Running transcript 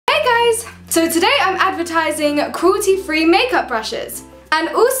guys! So today I'm advertising cruelty-free makeup brushes. And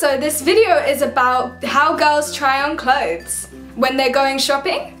also this video is about how girls try on clothes when they're going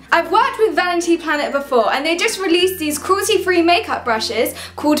shopping. I've worked with Vanity before and they just released these cruelty-free makeup brushes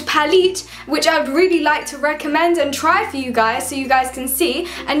called Palette, which I'd really like to recommend and try for you guys so you guys can see.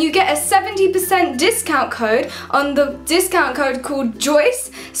 And you get a 70% discount code on the discount code called Joyce.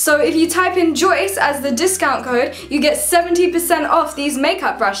 So if you type in Joyce as the discount code, you get 70% off these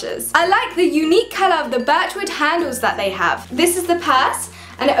makeup brushes. I like the unique colour of the birchwood handles that they have. This is the purse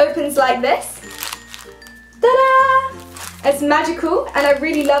and it opens like this. Ta-da! It's magical and I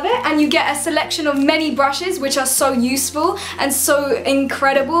really love it, and you get a selection of many brushes which are so useful and so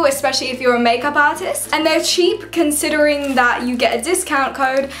incredible, especially if you're a makeup artist. And they're cheap considering that you get a discount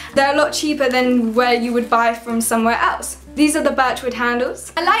code. They're a lot cheaper than where you would buy from somewhere else. These are the birchwood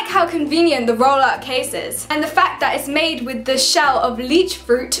handles. I like how convenient the roll-out case is, and the fact that it's made with the shell of leech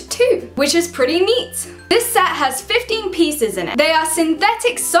fruit too, which is pretty neat. This set has 15 pieces in it. They are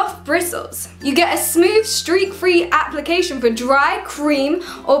synthetic soft bristles. You get a smooth, streak-free application for dry, cream,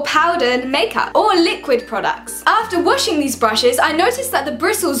 or powdered makeup, or liquid products. After washing these brushes, I noticed that the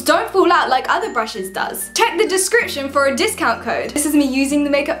bristles don't fall out like other brushes does. Check the description for a discount code. This is me using the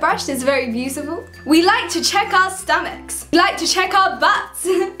makeup brush. It's very beautiful. We like to check our stomachs. We like to check our butts.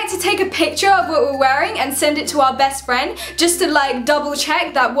 We like to take a picture of what we're wearing and send it to our best friend just to like double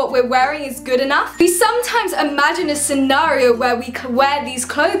check that what we're wearing is good enough. We sometimes imagine a scenario where we can wear these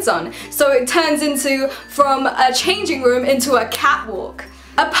clothes on, so it turns into from a changing room into a catwalk.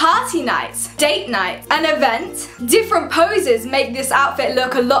 A party night, date night, an event. Different poses make this outfit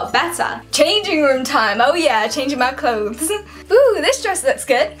look a lot better. Changing room time, oh yeah, changing my clothes. Ooh, this dress looks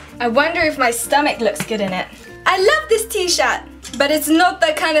good. I wonder if my stomach looks good in it. I love this t-shirt, but it's not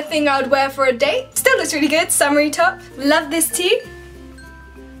the kind of thing I would wear for a date. Still looks really good, summery top. Love this tee.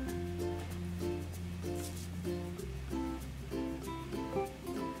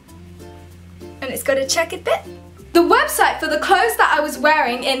 And it's got a checkered bit. The website for the clothes that I was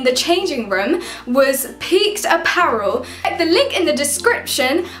wearing in the changing room was Peaked Apparel. Check the link in the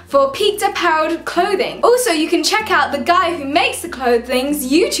description for Peaked Apparel clothing. Also, you can check out the guy who makes the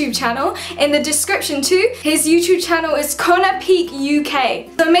clothing's YouTube channel in the description too. His YouTube channel is Connor Peak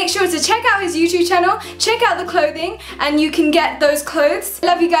UK. So make sure to check out his YouTube channel, check out the clothing, and you can get those clothes.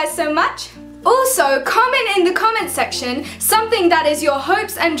 Love you guys so much. Also, comment in the comment section something that is your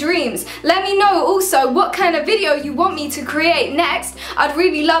hopes and dreams. Let me know also what kind of video you want me to create next. I'd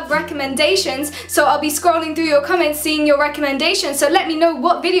really love recommendations, so I'll be scrolling through your comments seeing your recommendations, so let me know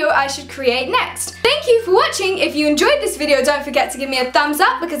what video I should create next. Thank you for watching. If you enjoyed this video, don't forget to give me a thumbs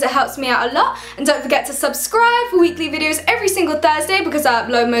up because it helps me out a lot, and don't forget to subscribe for weekly videos every single Thursday because I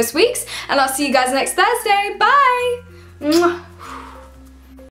upload most weeks, and I'll see you guys next Thursday. Bye! Mwah.